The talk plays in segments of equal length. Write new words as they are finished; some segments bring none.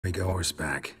We go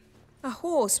horseback. A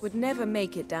horse would never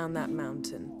make it down that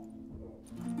mountain.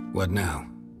 What now?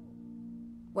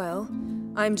 Well,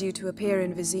 I'm due to appear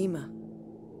in Vizima.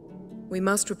 We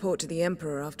must report to the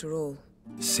Emperor after all.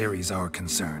 Ciri's our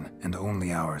concern, and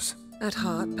only ours. At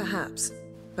heart, perhaps.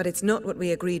 But it's not what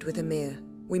we agreed with Emir.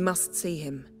 We must see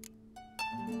him.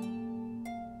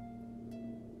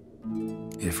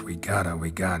 If we gotta,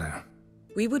 we gotta.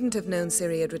 We wouldn't have known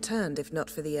Ciri had returned if not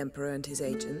for the Emperor and his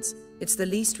agents. It's the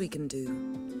least we can do.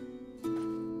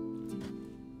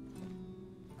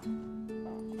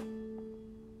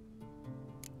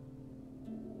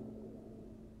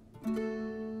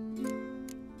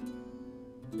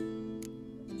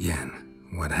 Yen,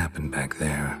 what happened back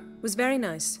there? Was very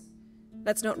nice.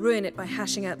 Let's not ruin it by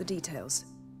hashing out the details.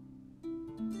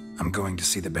 I'm going to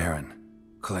see the Baron.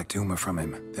 Collect Uma from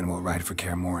him, then we'll ride for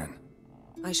Kaer Morhen.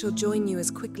 I shall join you as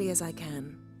quickly as I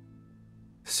can.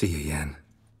 See you, Yen.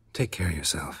 Take care of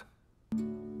yourself.